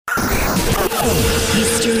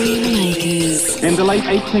History Makers. In the late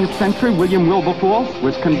 18th century, William Wilberforce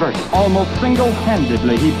was converted. Almost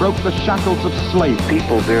single-handedly, he broke the shackles of slavery.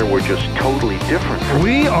 People there were just totally different.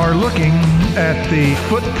 We are looking at the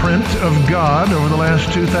footprint of God over the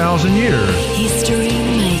last 2,000 years. History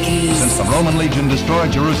Makers. Since the Roman legion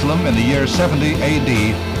destroyed Jerusalem in the year 70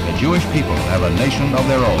 A.D., the Jewish people have a nation of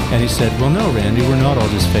their own. And he said, well, no, Randy, we're not all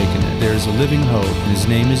just faking it. There's a living hope, and his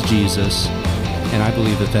name is Jesus. And I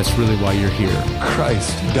believe that that's really why you're here.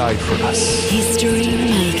 Christ died for us. History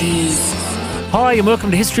Makers. Hi, and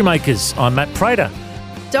welcome to History Makers. I'm Matt Prater.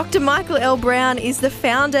 Dr. Michael L. Brown is the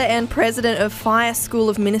founder and president of Fire School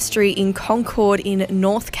of Ministry in Concord in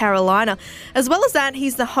North Carolina. As well as that,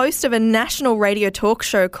 he's the host of a national radio talk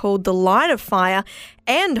show called The Line of Fire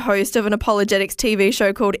and host of an apologetics TV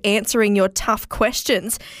show called Answering Your Tough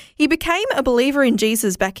Questions. He became a believer in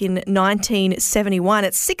Jesus back in 1971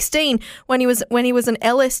 at 16 when he was an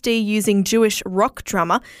LSD-using Jewish rock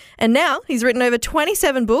drummer. And now he's written over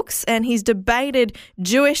 27 books and he's debated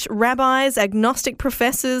Jewish rabbis, agnostic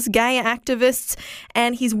professors, gay activists,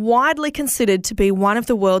 and he's widely considered to be one of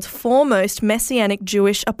the world's foremost Messianic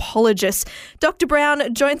Jewish apologists. Dr.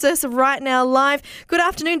 Brown joins us right now live. Good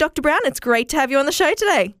afternoon, Dr. Brown. It's great to have you on the show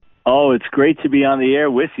today. Oh, it's great to be on the air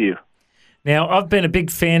with you. Now, I've been a big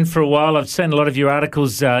fan for a while. I've seen a lot of your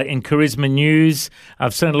articles in Charisma News.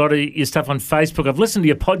 I've seen a lot of your stuff on Facebook. I've listened to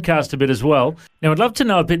your podcast a bit as well. Now, I'd love to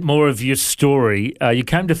know a bit more of your story. You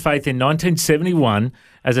came to faith in 1971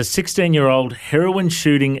 as a 16-year-old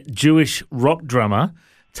heroin-shooting Jewish rock drummer.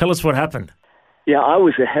 Tell us what happened. Yeah, I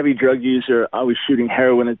was a heavy drug user. I was shooting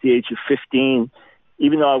heroin at the age of 15.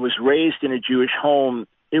 Even though I was raised in a Jewish home,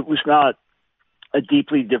 it was not a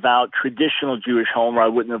deeply devout, traditional Jewish home where I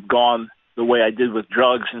wouldn't have gone the way I did with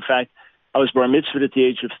drugs. In fact, I was bar mitzvahed at the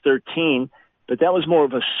age of 13, but that was more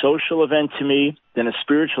of a social event to me than a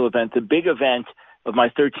spiritual event. The big event of my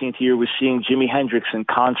 13th year was seeing Jimi Hendrix in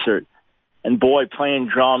concert. And boy, playing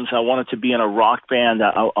drums, I wanted to be in a rock band.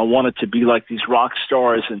 I wanted to be like these rock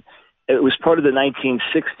stars. And it was part of the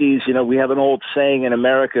 1960s. You know, we have an old saying in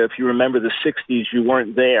America, if you remember the 60s, you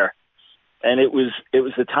weren't there. And it was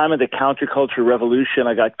the time of the counterculture revolution.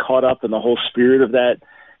 I got caught up in the whole spirit of that,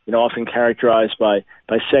 you know, often characterized by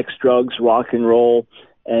sex, drugs, rock and roll.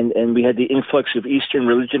 And we had the influx of Eastern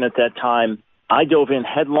religion at that time. I dove in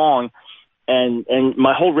headlong, and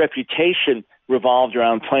my whole reputation revolved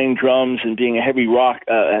around playing drums and being a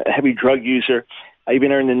heavy drug user. I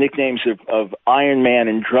even earned the nicknames of Iron Man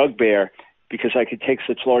and Drug Bear because I could take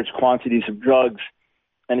such large quantities of drugs.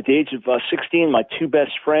 And at the age of 16, my two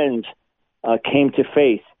best friends came to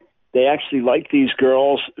faith. They actually liked these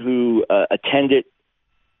girls who attended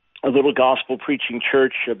a little gospel preaching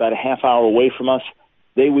church about a half hour away from us.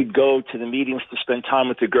 They would go to the meetings to spend time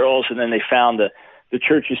with the girls, and then they found the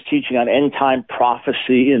church's teaching on end-time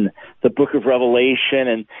prophecy and the book of Revelation,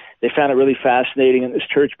 and they found it really fascinating. And this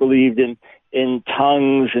church believed in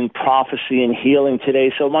tongues and prophecy and healing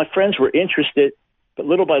today. So my friends were interested, but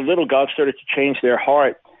little by little, God started to change their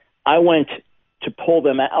heart. I went to pull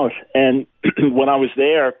them out, and when I was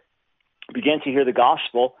there, I began to hear the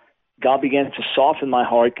gospel. God began to soften my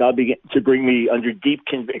heart. God began to bring me under deep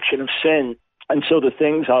conviction of sin. And so the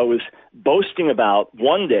things I was boasting about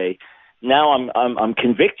one day, now I'm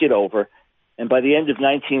convicted over. And by the end of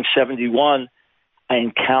 1971, I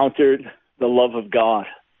encountered the love of God.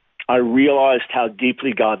 I realized how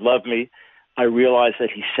deeply God loved me. I realized that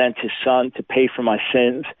he sent his son to pay for my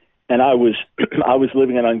sins. And I was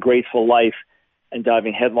living an ungrateful life and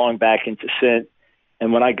diving headlong back into sin.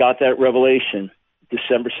 And when I got that revelation,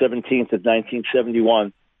 December 17th of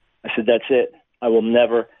 1971, I said, that's it. I will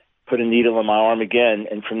never put a needle in my arm again.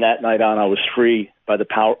 And from that night on, I was free by the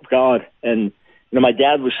power of God. And you know, my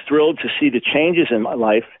dad was thrilled to see the changes in my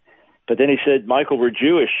life. But then he said, Michael, we're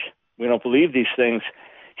Jewish. We don't believe these things.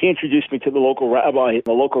 He introduced me to the local rabbi.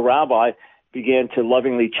 The local rabbi began to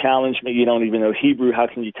lovingly challenge me. You don't even know Hebrew. How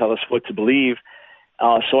can you tell us what to believe?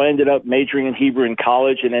 So I ended up majoring in Hebrew in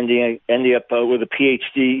college and ending up with a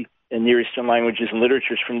PhD in Near Eastern languages and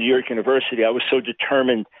literatures from New York University. I was so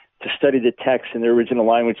determined to study the text in their original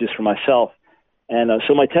languages for myself. And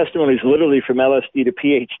so my testimony is literally from LSD to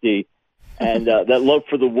PhD. And that love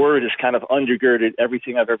for the word has kind of undergirded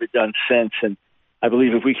everything I've ever done since. And I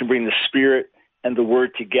believe if we can bring the spirit and the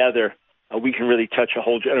word together, we can really touch a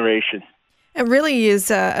whole generation. It really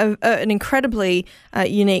is an incredibly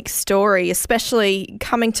unique story, especially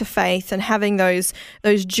coming to faith and having those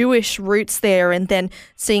Jewish roots there, and then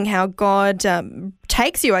seeing how God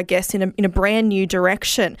takes you, I guess, in a brand new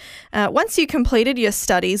direction. Once you completed your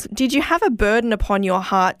studies, did you have a burden upon your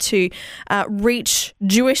heart to reach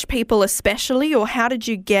Jewish people especially, or how did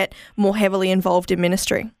you get more heavily involved in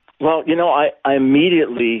ministry? Well, I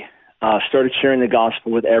immediately started sharing the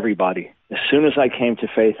gospel with everybody. As soon as I came to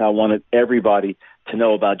faith, I wanted everybody to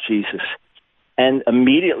know about Jesus. And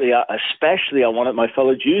immediately, especially, I wanted my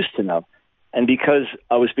fellow Jews to know. And because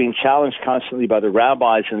I was being challenged constantly by the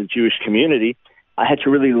rabbis in the Jewish community, I had to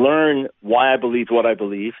really learn why I believed what I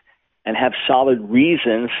believe and have solid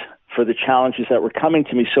reasons for the challenges that were coming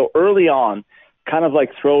to me. So early on, kind of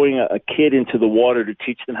like throwing a kid into the water to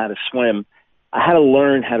teach them how to swim, I had to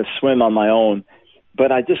learn how to swim on my own. But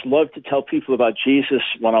I just loved to tell people about Jesus.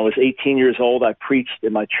 When I was 18 years old, I preached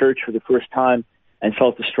in my church for the first time and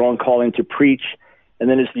felt a strong calling to preach. And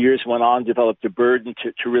then as the years went on, developed a burden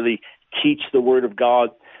to really teach the Word of God.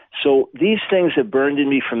 So these things have burned in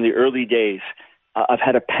me from the early days. I've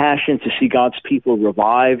had a passion to see God's people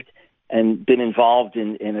revived and been involved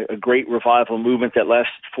in a great revival movement that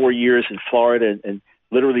lasted 4 years in Florida and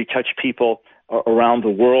literally touched people around the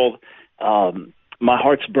world. My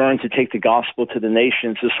heart's burned to take the gospel to the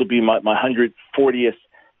nations. This will be my 140th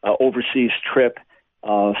overseas trip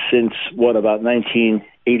since, about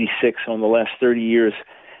 1986, so in the last 30 years.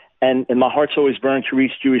 And my heart's always burned to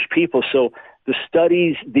reach Jewish people. So the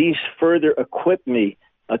studies, these further equip me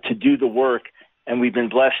to do the work. And we've been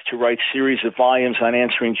blessed to write series of volumes on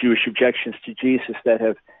answering Jewish objections to Jesus that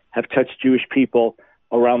have touched Jewish people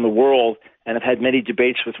around the world and have had many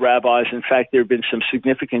debates with rabbis. In fact, there have been some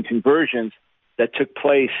significant conversions that took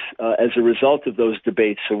place as a result of those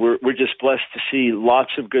debates. So we're just blessed to see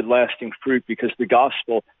lots of good lasting fruit because the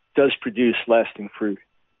gospel does produce lasting fruit.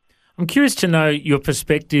 I'm curious to know your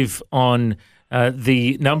perspective on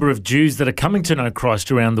the number of Jews that are coming to know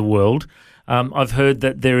Christ around the world. I've heard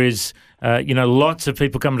that there is, lots of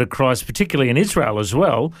people coming to Christ, particularly in Israel as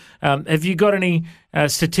well. Have you got any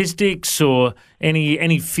statistics or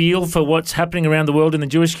any feel for what's happening around the world in the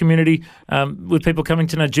Jewish community with people coming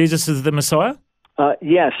to know Jesus as the Messiah?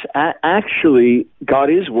 Yes, actually,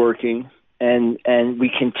 God is working, and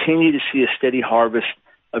we continue to see a steady harvest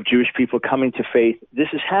of Jewish people coming to faith. This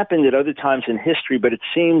has happened at other times in history, but it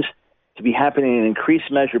seems to be happening in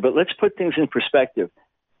increased measure. But let's put things in perspective.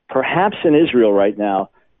 Perhaps in Israel right now,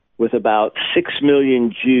 with about 6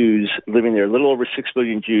 million Jews living there, a little over 6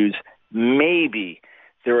 million Jews, maybe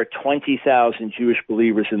there are 20,000 Jewish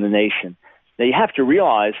believers in the nation. Now, you have to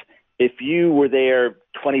realize, if you were there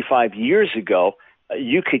 25 years ago,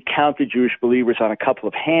 you could count the Jewish believers on a couple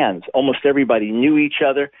of hands. Almost everybody knew each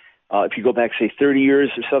other. If you go back, say, 30 years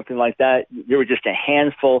or something like that, there were just a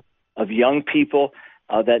handful of young people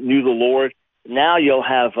that knew the Lord. Now you'll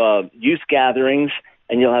have youth gatherings,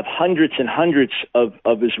 and you'll have hundreds and hundreds of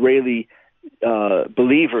Israeli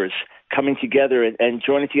believers coming together and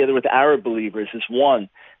joining together with Arab believers as one.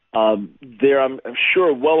 There, I'm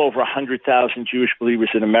sure, well over 100,000 Jewish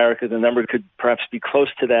believers in America. The number could perhaps be close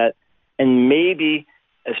to that, and maybe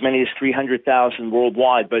as many as 300,000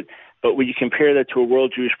 worldwide. But when you compare that to a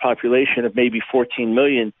world Jewish population of maybe 14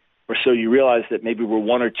 million or so, you realize that maybe we're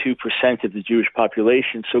 1 or 2% of the Jewish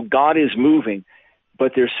population. So God is moving,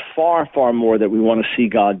 but there's far, far more that we want to see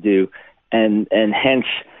God do, and hence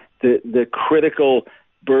the critical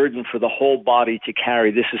burden for the whole body to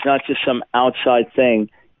carry. This is not just some outside thing.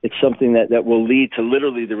 It's something that will lead to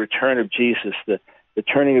literally the return of Jesus. The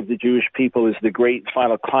turning of the Jewish people is the great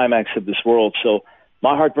final climax of this world. So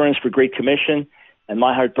my heart burns for Great Commission, and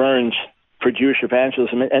my heart burns for Jewish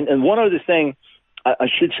evangelism. And one other thing I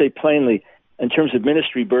should say plainly, in terms of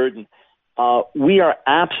ministry burden, we are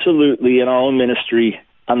absolutely in our own ministry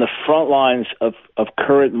on the front lines of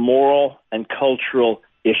current moral and cultural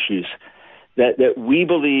issues. That we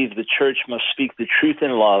believe the church must speak the truth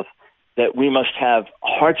in love, that we must have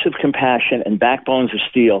hearts of compassion and backbones of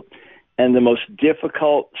steel, and the most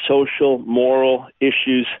difficult social, moral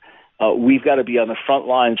issues, we've got to be on the front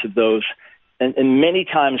lines of those. And many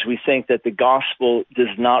times we think that the gospel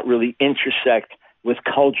does not really intersect with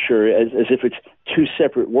culture as if it's two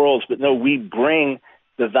separate worlds. But no, we bring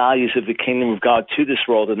the values of the kingdom of God to this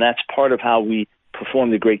world, and that's part of how we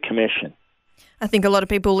perform the Great Commission. I think a lot of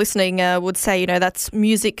people listening would say, that's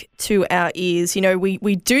music to our ears.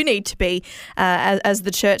 We do need to be, as the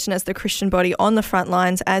church and as the Christian body, on the front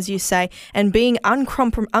lines, as you say, and being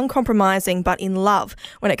uncompromising but in love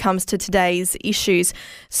when it comes to today's issues.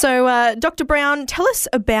 So, Dr. Brown, tell us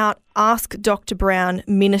about Ask Dr. Brown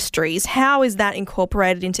Ministries. How is that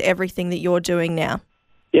incorporated into everything that you're doing now?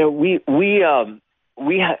 Yeah, we have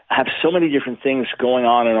so many different things going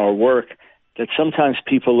on in our work that sometimes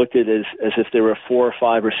people look at it as if there were 4 or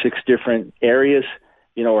 5 or 6 different areas,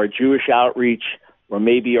 our Jewish outreach, or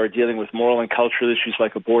maybe are dealing with moral and cultural issues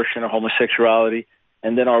like abortion or homosexuality,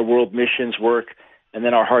 and then our world missions work, and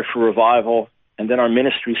then our Heart for Revival, and then our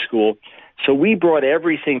ministry school. So we brought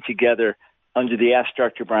everything together under the Ask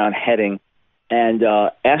Dr. Brown heading, and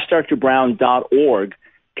AskDrBrown.org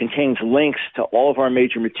contains links to all of our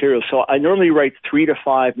major materials. So I normally write 3 to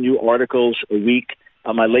 5 new articles a week.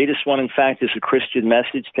 My latest one, in fact, is a Christian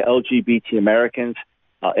message to LGBT Americans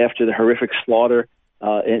after the horrific slaughter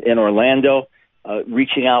in Orlando,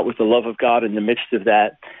 reaching out with the love of God in the midst of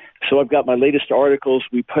that. So I've got my latest articles.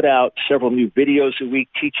 We put out several new videos a week,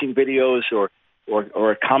 teaching videos or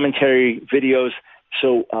commentary videos.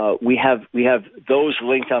 So we have those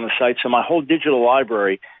linked on the site. So my whole digital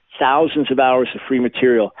library, thousands of hours of free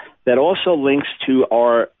material that also links to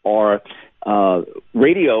our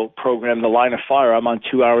radio program, The Line of Fire. I'm on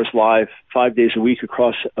 2 hours live, 5 days a week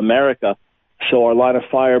across America. So our Line of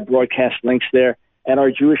Fire broadcast links there, and our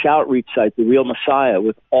Jewish outreach site, The Real Messiah,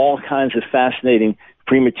 with all kinds of fascinating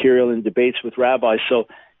free material and debates with rabbis. So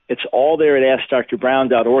it's all there at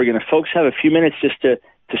AskDrBrown.org. And if folks have a few minutes just to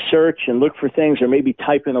search and look for things, or maybe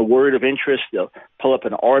type in a word of interest, they'll pull up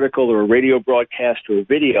an article or a radio broadcast or a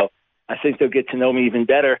video, I think they'll get to know me even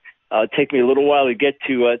better. It'll take me a little while to get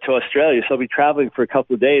to Australia, so I'll be traveling for a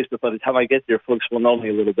couple of days, but by the time I get there, folks will know me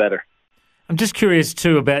a little better. I'm just curious,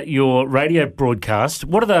 too, about your radio broadcast.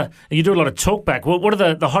 You do a lot of talkback. What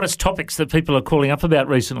are the hottest topics that people are calling up about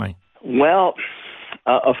recently? Well,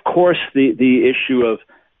 of course, the issue of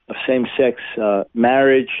same-sex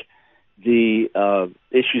marriage, the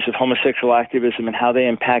issues of homosexual activism and how they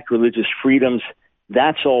impact religious freedoms,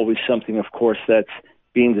 that's always something, of course, that's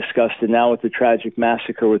being discussed. And now with the tragic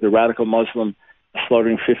massacre with the radical Muslim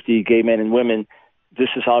slaughtering 50 gay men and women, this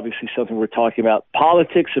is obviously something we're talking about.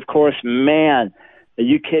 Politics, of course, man, are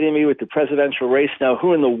you kidding me with the presidential race now?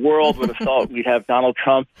 Who in the world would have thought we'd have Donald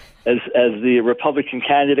Trump as the Republican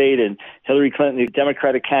candidate and Hillary Clinton the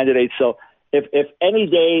Democratic candidate? So if any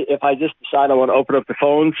day, if I just decide I want to open up the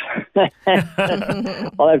phones,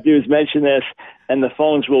 all I have to do is mention this, and the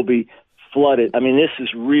phones will be flooded. I mean, this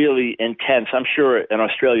is really intense. I'm sure in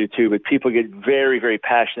Australia too, but people get very, very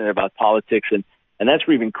passionate about politics, and that's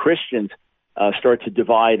where even Christians start to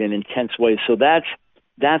divide in intense ways. So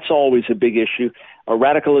that's always a big issue.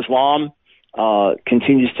 Radical Islam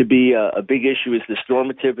continues to be a big issue. Is this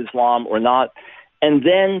normative Islam or not? And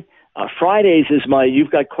then Fridays is my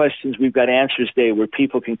You've Got Questions, We've Got Answers day, where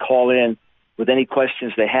people can call in with any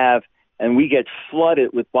questions they have, and we get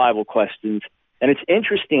flooded with Bible questions. And it's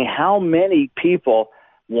interesting how many people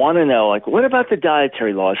want to know, like, what about the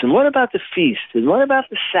dietary laws? And what about the feast? And what about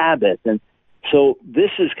the Sabbath? And so this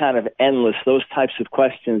is kind of endless, those types of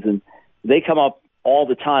questions. And they come up all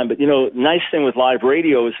the time. But, nice thing with live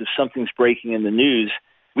radio is if something's breaking in the news,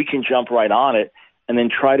 we can jump right on it and then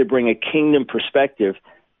try to bring a kingdom perspective.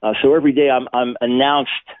 So every day I'm announced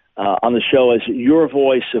on the show as your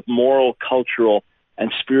voice of moral, cultural,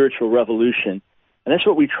 and spiritual revolution. And that's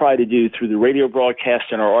what we try to do through the radio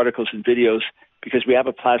broadcast and our articles and videos, because we have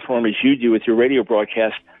a platform, as you do with your radio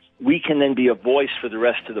broadcast. We can then be a voice for the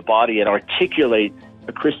rest of the body and articulate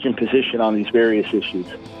a Christian position on these various issues.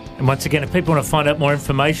 And once again, if people want to find out more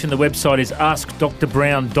information, the website is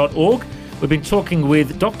AskDrBrown.org. We've been talking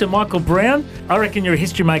with Dr. Michael Brown. I reckon you're a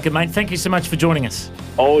history maker, mate. Thank you so much for joining us.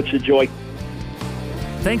 Oh, it's a joy.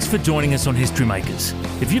 Thanks for joining us on History Makers.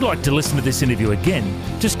 If you'd like to listen to this interview again,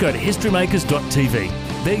 just go to historymakers.tv.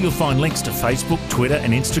 There you'll find links to Facebook, Twitter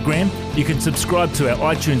and Instagram. You can subscribe to our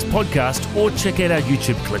iTunes podcast or check out our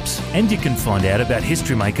YouTube clips. And you can find out about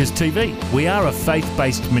History Makers TV. We are a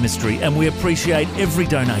faith-based ministry and we appreciate every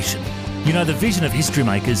donation. The vision of History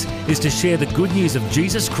Makers is to share the good news of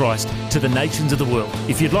Jesus Christ to the nations of the world.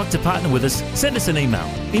 If you'd like to partner with us, send us an email,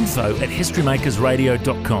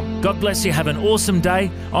 info@historymakersradio.com. God bless you. Have an awesome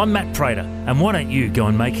day. I'm Matt Prater, and why don't you go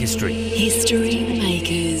and make history? History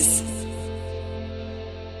Makers.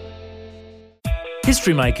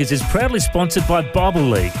 History Makers is proudly sponsored by Bible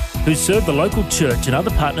League, who serve the local church and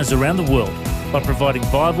other partners around the world by providing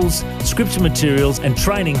Bibles, scripture materials and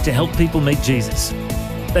training to help people meet Jesus.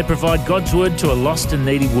 They provide God's Word to a lost and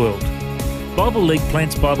needy world. Bible League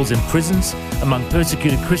plants Bibles in prisons, among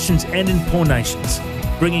persecuted Christians and in poor nations,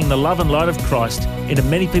 bringing the love and light of Christ into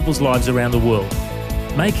many people's lives around the world.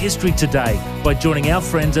 Make history today by joining our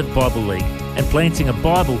friends at Bible League and planting a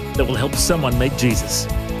Bible that will help someone meet Jesus.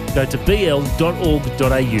 Go to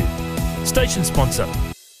bl.org.au. Station sponsor,